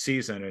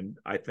season. And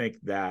I think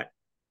that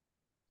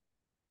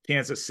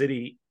Kansas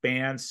City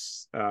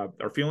fans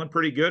are feeling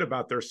pretty good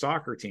about their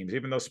soccer teams.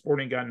 Even though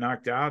Sporting got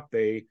knocked out,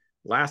 they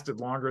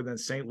lasted longer than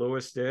St.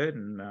 Louis did.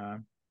 And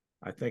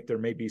I think there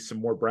may be some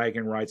more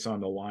bragging rights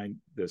on the line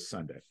this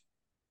Sunday.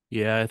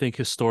 Yeah, I think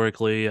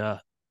historically,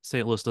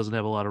 St. Louis doesn't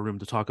have a lot of room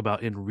to talk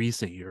about in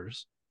recent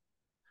years.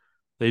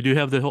 They do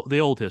have the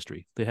old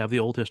history. They have the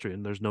old history,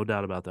 and there's no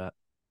doubt about that.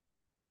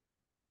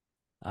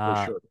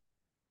 For sure.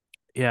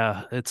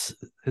 Yeah, it's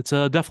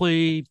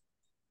definitely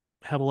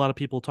have a lot of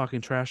people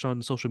talking trash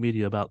on social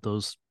media about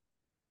those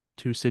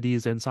two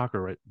cities and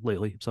soccer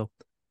lately. So, all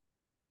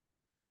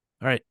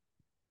right.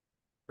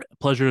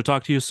 Pleasure to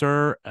talk to you,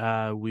 sir.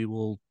 We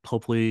will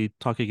hopefully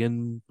talk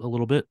again a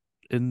little bit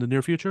in the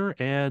near future.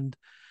 And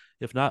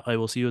if not, I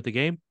will see you at the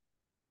game.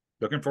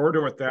 Looking forward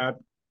to it, Thad,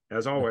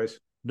 as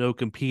always. No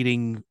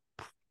competing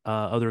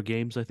other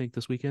games, I think,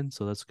 this weekend.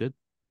 So that's good.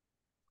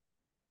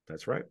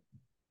 That's right.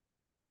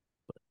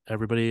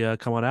 Everybody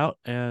come on out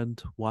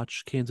and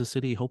watch Kansas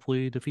City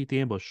hopefully defeat the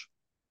ambush.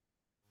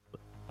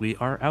 We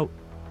are out.